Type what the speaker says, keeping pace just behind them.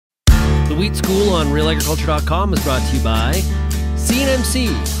The Wheat School on RealAgriculture.com is brought to you by CNMC,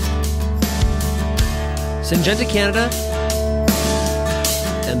 Syngenta Canada,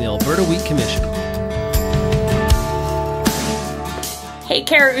 and the Alberta Wheat Commission. Hey,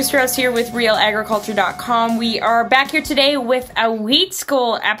 Kara Oosterhuis here with RealAgriculture.com. We are back here today with a Wheat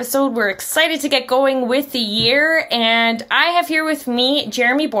School episode. We're excited to get going with the year, and I have here with me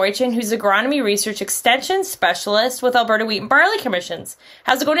Jeremy Boychyn, who's Agronomy Research Extension Specialist with Alberta Wheat and Barley Commissions.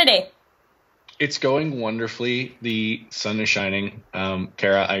 How's it going today? It's going wonderfully. The sun is shining.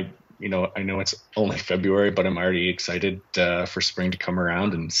 Kara, I know it's only February, but I'm already excited for spring to come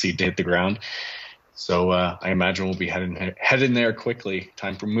around and seed to hit the ground. So I imagine we'll be heading there quickly.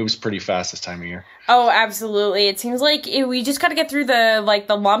 Time moves pretty fast this time of year. Oh, absolutely. It seems like we just got to get through the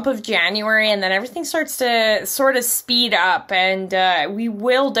lump of January, and then everything starts to sort of speed up, and we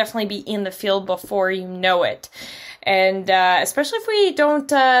will definitely be in the field before you know it. And especially if we don't,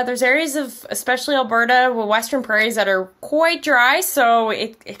 there's areas of, especially Alberta, Western prairies that are quite dry, so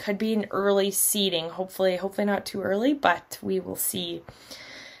it could be an early seeding. Hopefully not too early, but we will see.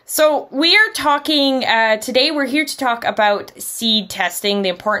 So we are talking, today we're here to talk about seed testing, the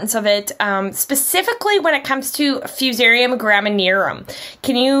importance of it, specifically when it comes to Fusarium graminearum.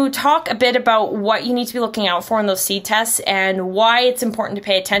 Can you talk a bit about what you need to be looking out for in those seed tests and why it's important to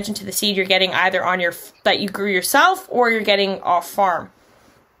pay attention to the seed you're getting either on that you grew yourself or you're getting off farm?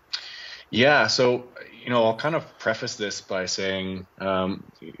 Yeah, so, I'll kind of preface this by saying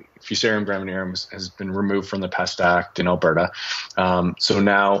Fusarium graminearum has been removed from the Pest Act in Alberta. So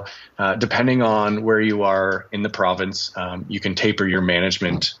now, depending on where you are in the province, you can taper your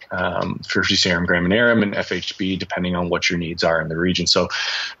management for Fusarium graminearum and FHB depending on what your needs are in the region. So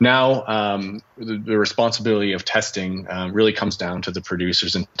now the responsibility of testing really comes down to the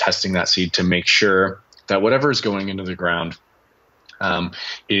producers and testing that seed to make sure that whatever is going into the ground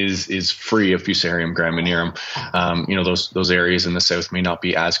is free of Fusarium graminearum. Those areas in the south may not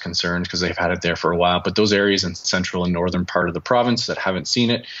be as concerned because they've had it there for a while, but those areas in central and northern part of the province that haven't seen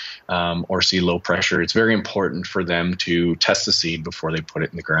it or see low pressure, it's very important for them to test the seed before they put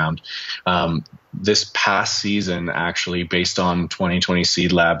it in the ground. This past season, actually, based on 2020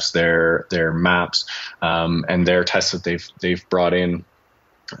 Seed Labs, their maps and their tests that they've brought in,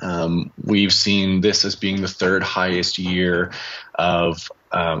 we've seen this as being the third highest year of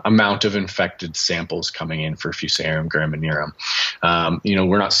amount of infected samples coming in for Fusarium graminearum.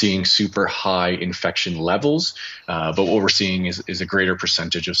 We're not seeing super high infection levels, but what we're seeing is a greater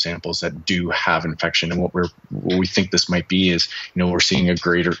percentage of samples that do have infection. And what we think this might be is, we're seeing a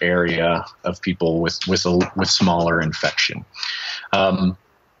greater area of people with smaller infection.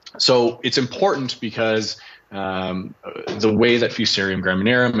 So it's important because the way that Fusarium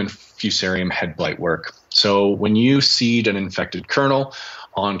graminearum and Fusarium head blight work. So when you seed an infected kernel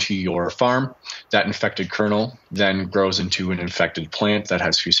onto your farm, that infected kernel then grows into an infected plant that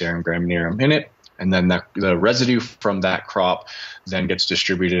has Fusarium graminearum in it. And then the residue from that crop then gets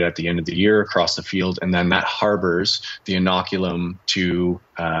distributed at the end of the year across the field, and then that harbors the inoculum to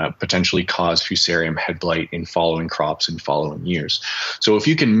potentially cause Fusarium head blight in following crops in following years. So if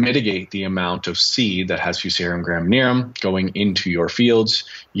you can mitigate the amount of seed that has Fusarium graminearum going into your fields,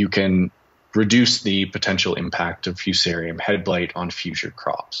 you can reduce the potential impact of Fusarium head blight on future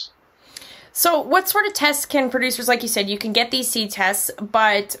crops. So what sort of tests can producers, like you said, you can get these seed tests,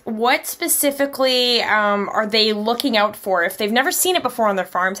 but what specifically are they looking out for? If they've never seen it before on their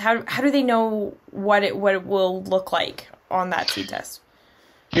farms, how do they know what it will look like on that seed test?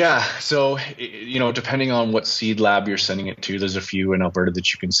 Yeah, so, depending on what seed lab you're sending it to, there's a few in Alberta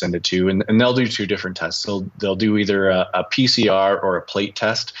that you can send it to, and they'll do two different tests. So they'll do either a PCR or a plate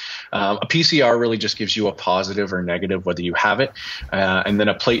test. A PCR really just gives you a positive or negative whether you have it, and then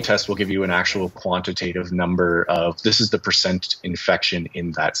a plate test will give you an actual quantitative number of this is the percent infection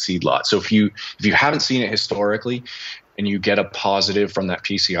in that seed lot. So if you haven't seen it historically, and you get a positive from that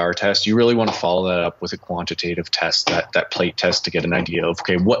PCR test, you really want to follow that up with a quantitative test, that plate test, to get an idea of,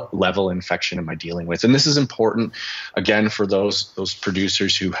 okay, what level infection am I dealing with? And this is important, again, for those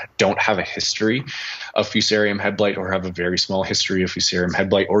producers who don't have a history of Fusarium head blight or have a very small history of Fusarium head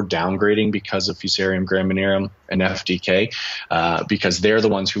blight or downgrading because of Fusarium graminearum and FDK, because they're the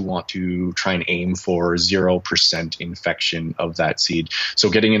ones who want to try and aim for 0% infection of that seed. So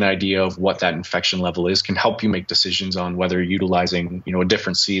getting an idea of what that infection level is can help you make decisions on whether utilizing a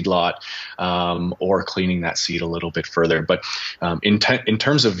different seed lot or cleaning that seed a little bit further. But in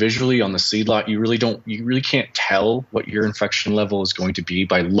terms of visually on the seed lot, you really can't tell what your infection level is going to be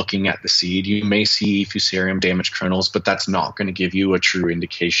by looking at the seed. You may see see Fusarium damaged kernels, but that's not going to give you a true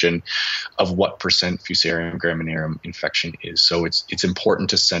indication of what percent Fusarium graminearum infection is. So it's important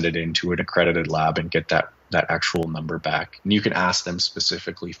to send it into an accredited lab and get that actual number back. And you can ask them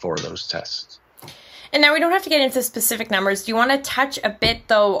specifically for those tests. And now we don't have to get into specific numbers. Do you want to touch a bit,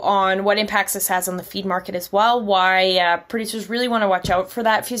 though, on what impacts this has on the feed market as well? Why producers really want to watch out for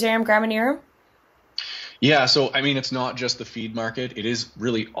that Fusarium graminearum? Yeah, so I mean, it's not just the feed market. It is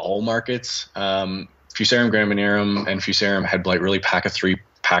really all markets. Fusarium graminearum and Fusarium head blight really pack a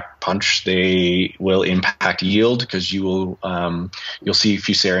three-pack punch. They will impact yield because you'll see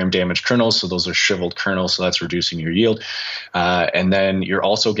Fusarium damaged kernels, so those are shriveled kernels, so that's reducing your yield. And then you're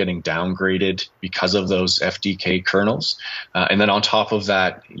also getting downgraded because of those FDK kernels. And then on top of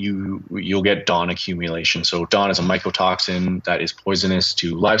that, you'll get DON accumulation. So DON is a mycotoxin that is poisonous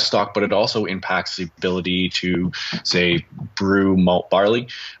to livestock, but it also impacts the ability to, say, brew malt barley.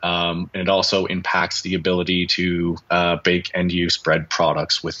 And it also impacts the ability to bake and use bread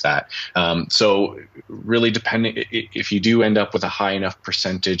products with that. So really depending, if you do end up with a high enough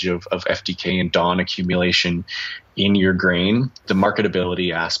percentage of FDK and DON accumulation in your grain, the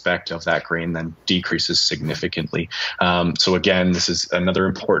marketability aspect of that grain then decreases significantly. So again, this is another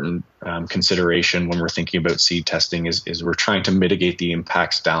important consideration when we're thinking about seed testing is we're trying to mitigate the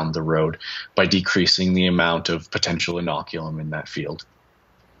impacts down the road by decreasing the amount of potential inoculum in that field.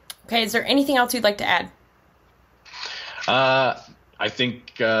 Okay, is there anything else you'd like to add? I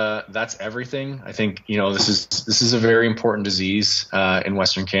think that's everything. I think this is a very important disease in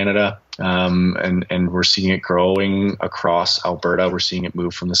Western Canada, and we're seeing it growing across Alberta. We're seeing it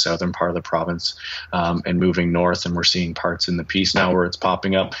move from the southern part of the province and moving north, and we're seeing parts in the Peace now where it's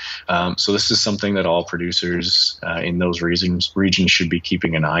popping up. So this is something that all producers in those regions should be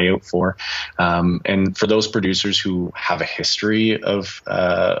keeping an eye out for. And for those producers who have a history of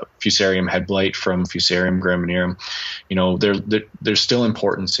Fusarium head blight from Fusarium graminearum, there's still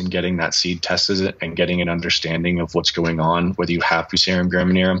importance in getting that seed tested and getting an understanding of what's going on, whether you have Fusarium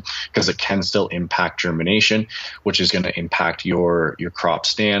graminearum, because it can still impact germination, which is going to impact your crop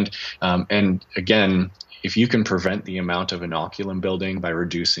stand. And again, if you can prevent the amount of inoculum building by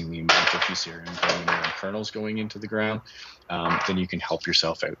reducing the amount of Fusarium graminearum kernels going into the ground, then you can help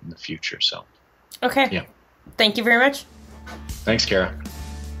yourself out in the future. So, okay. Yeah. Thank you very much. Thanks, Kara.